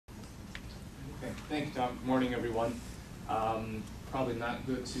Thank you, Tom. Good morning, everyone. Probably not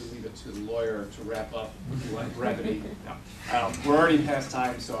good to leave it to the lawyer to wrap up if you want brevity. No. We're already past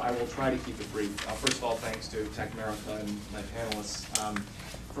time, so I will try to keep it brief. First of all, thanks to TechAmerica and my panelists.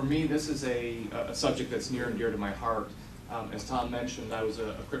 For me, this is a subject that's near and dear to my heart. As Tom mentioned, I was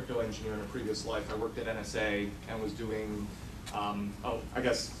a crypto engineer in a previous life. I worked at NSA and was doing, I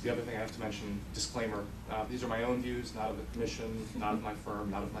guess the other thing I have to mention, disclaimer. These are my own views, not of the commission, not of my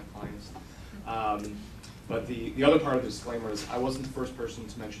firm, not of my clients. But the other part of the disclaimer is I wasn't the first person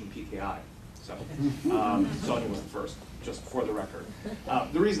to mention PKI. So Sonia was the first, just for the record.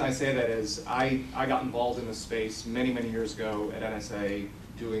 The reason I say that is I got involved in this space many, many years ago at NSA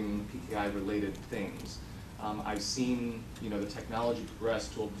doing PKI-related things. I've seen the technology progress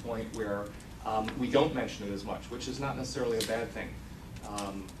to a point where we don't mention it as much, which is not necessarily a bad thing.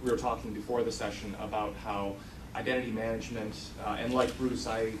 We were talking before the session about how identity management, and like Bruce,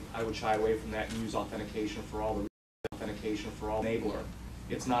 I would shy away from that and use authentication for all enabler.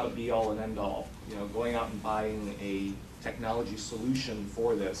 It's not a be-all and end-all. Going out and buying a technology solution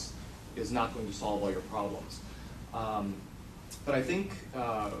for this is not going to solve all your problems. But I think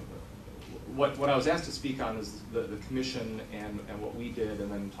what I was asked to speak on is the commission and what we did, and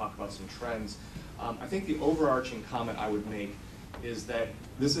then talk about some trends. I think the overarching comment I would make is that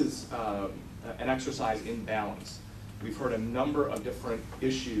this is an exercise in balance. We've heard a number of different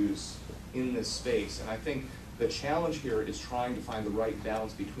issues in this space, and I think the challenge here is trying to find the right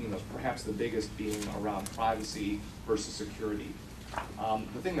balance between those, perhaps the biggest being around privacy versus security.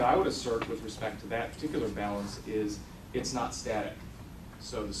 The thing that I would assert with respect to that particular balance is it's not static.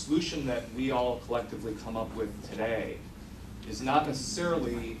 So the solution that we all collectively come up with today is not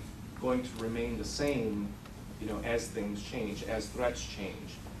necessarily going to remain the same as things change, as threats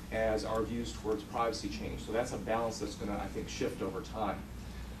change, as our views towards privacy change. So that's a balance that's going to, I think, shift over time.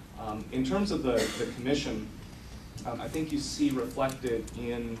 In terms of the commission, I think you see reflected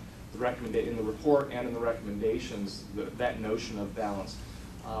in the report and in the recommendations that notion of balance.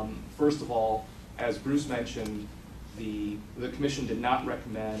 First of all, as Bruce mentioned, the commission did not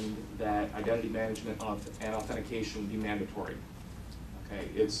recommend that identity management and authentication be mandatory. Okay,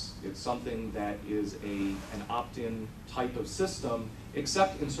 it's something that is an opt-in type of system,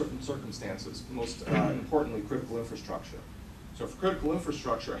 except in certain circumstances, most importantly, critical infrastructure. So for critical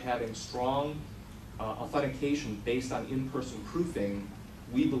infrastructure, having strong authentication based on in-person proofing,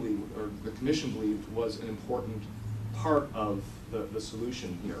 we believe, or the commission believed, was an important part of the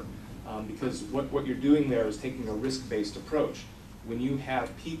solution here. Because what you're doing there is taking a risk-based approach. When you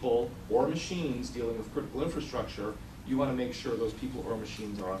have people or machines dealing with critical infrastructure, you want to make sure those people or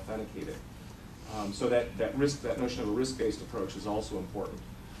machines are authenticated. So that notion of a risk-based approach is also important.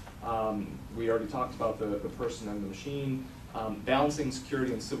 We already talked about the person and the machine. Balancing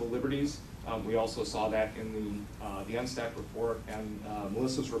security and civil liberties. We also saw that in the NSTAC report and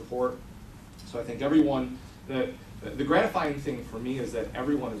Melissa's report. So I think everyone, the gratifying thing for me is that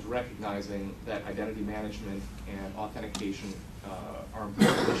everyone is recognizing that identity management and authentication are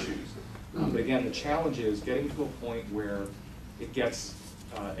important issues. But again, the challenge is getting to a point where it gets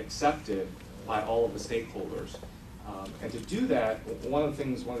accepted by all of the stakeholders. And to do that, one of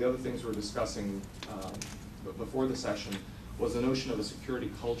the other things we were discussing before the session was the notion of a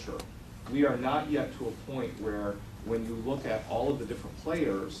security culture. We are not yet to a point where, when you look at all of the different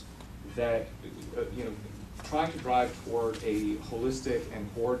players, that trying to drive toward a holistic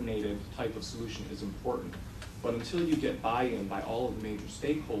and coordinated type of solution is important. But until you get buy-in by all of the major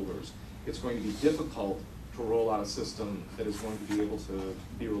stakeholders, it's going to be difficult to roll out a system that is going to be able to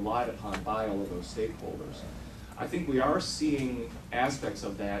be relied upon by all of those stakeholders. I think we are seeing aspects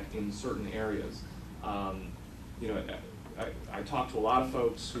of that in certain areas. I talk to a lot of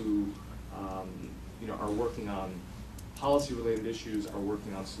folks who are working on policy-related issues, are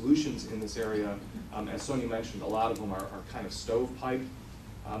working on solutions in this area. As Sonia mentioned, a lot of them are kind of stovepiped.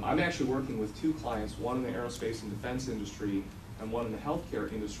 I'm actually working with two clients, one in the aerospace and defense industry and one in the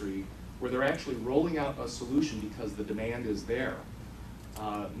healthcare industry, where they're actually rolling out a solution because the demand is there.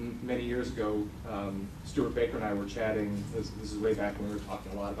 Many years ago, Stuart Baker and I were chatting, this is way back when we were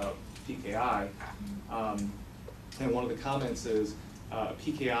talking a lot about PKI, and one of the comments is,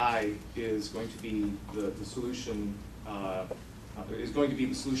 PKI is going to be the solution, is going to be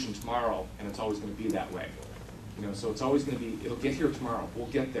the solution tomorrow, and it's always going to be that way. So it's always going to be, it'll get here tomorrow, we'll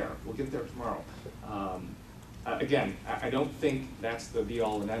get there tomorrow. Again, I don't think that's the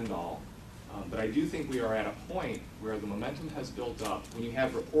be-all and end-all, but I do think we are at a point where the momentum has built up. When you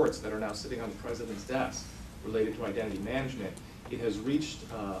have reports that are now sitting on the president's desk related to identity management, it has reached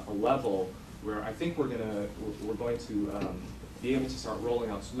a level where I think we're going to be able to start rolling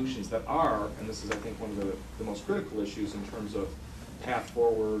out solutions that are, and this is I think one of the most critical issues in terms of path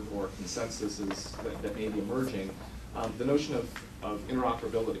forward or consensus that may be emerging, the notion of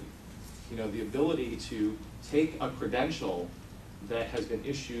interoperability. You know, the ability to take a credential that has been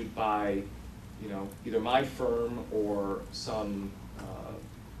issued by, you know, either my firm or some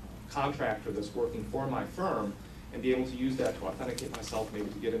contractor that's working for my firm, and be able to use that to authenticate myself, maybe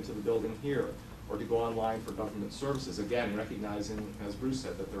to get into the building here, or to go online for government services. Again, recognizing, as Bruce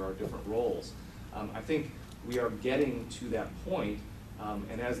said, that there are different roles. I think we are getting to that point,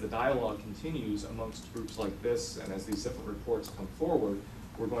 and as the dialogue continues amongst groups like this, and as these different reports come forward,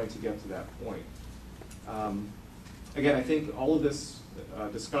 we're going to get to that point. Again, I think all of this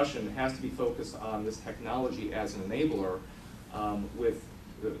discussion has to be focused on this technology as an enabler.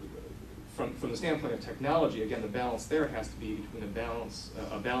 From the standpoint of technology, again, the balance there has to be between a balance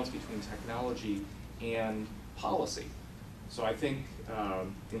between technology and policy. So I think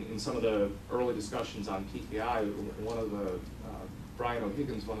in some of the early discussions on PKI, one of the Brian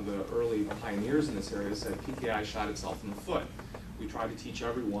O'Higgins, one of the early pioneers in this area, said PKI shot itself in the foot. We tried to teach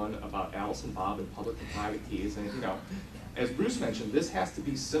everyone about Alice and Bob and public and private keys, and you know, as Bruce mentioned, this has to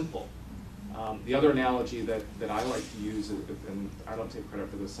be simple. The other analogy that I like to use, and I don't take credit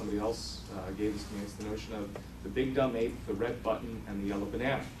for this, somebody else gave this to me, it's the notion of the big dumb ape, the red button, and the yellow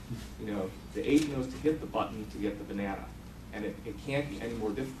banana. You know, the ape knows to hit the button to get the banana, and it can't be any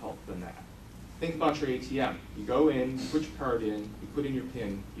more difficult than that. Think about your ATM. You go in, you put your card in, you put in your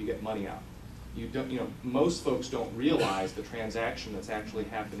PIN, you get money out. You know, most folks don't realize the transaction that's actually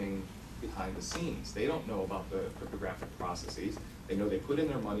happening behind the scenes. They don't know about the cryptographic processes. They know they put in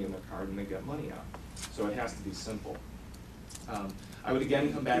their money in their card and they get money out. So it has to be simple. I would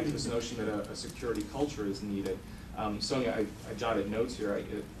again come back to this notion that a security culture is needed. Sonia, I jotted notes here.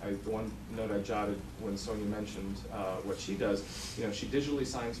 The one note I jotted when Sonia mentioned what she does, you know, she digitally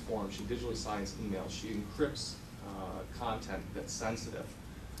signs forms, she digitally signs emails, she encrypts content that's sensitive.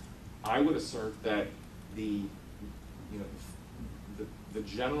 I would assert that the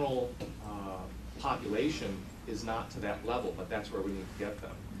general population is not to that level, but that's where we need to get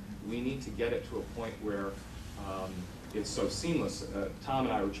them. We need to get it to a point where it's so seamless. Tom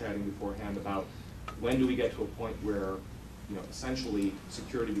and I were chatting beforehand about when do we get to a point where, you know, essentially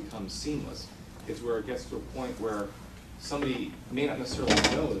security becomes seamless. It's where it gets to a point where somebody may not necessarily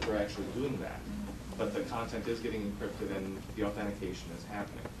know that they're actually doing that, but the content is getting encrypted and the authentication is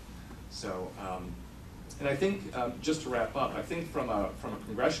happening. So, and I think, just to wrap up, I think from a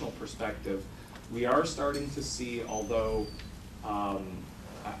congressional perspective, we are starting to see, although I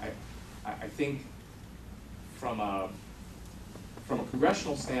think from a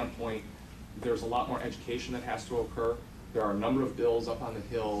congressional standpoint, there's a lot more education that has to occur. There are a number of bills up on the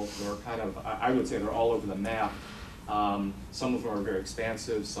Hill. They're kind of, I would say they're all over the map. Some of them are very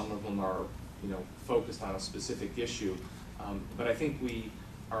expansive. Some of them are, you know, focused on a specific issue. But I think we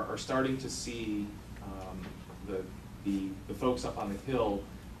are starting to see the folks up on the Hill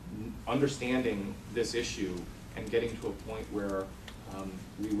understanding this issue and getting to a point where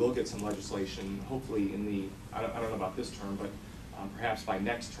we will get some legislation, hopefully in the, I don't know about this term, but perhaps by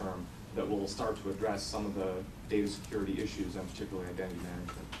next term, that will start to address some of the data security issues and particularly identity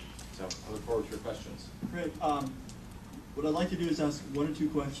management. So I look forward to your questions. Great. What I'd like to do is ask one or two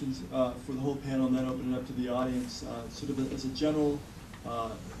questions for the whole panel and then open it up to the audience. Sort of as a general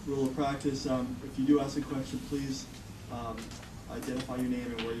rule of practice, if you do ask a question, please identify your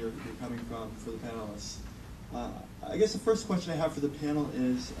name and where you're coming from for the panelists. I guess the first question I have for the panel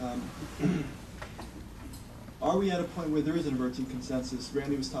is, are we at a point where there is an emerging consensus?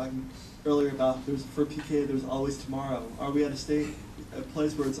 Randy was talking earlier about for PK there's always tomorrow. Are we at a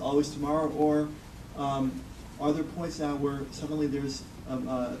place where it's always tomorrow, or are there points now where suddenly there's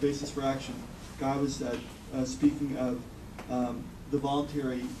a basis for action? Guy was speaking of the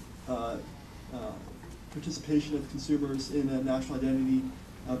voluntary participation of consumers in a national identity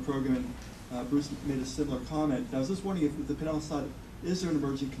program, and Bruce made a similar comment. I was just wondering if the panel thought, is there an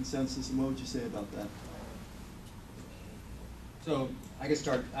emerging consensus, and what would you say about that? So I can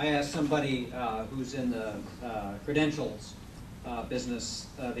start. I asked somebody who's in the credentials business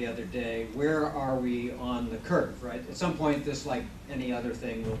the other day, where are we on the curve, right? At some point, this, like any other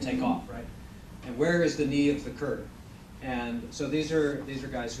thing, will take off, right? And where is the knee of the curve? And so these are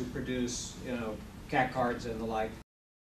guys who produce, you know, CAC cards and the like.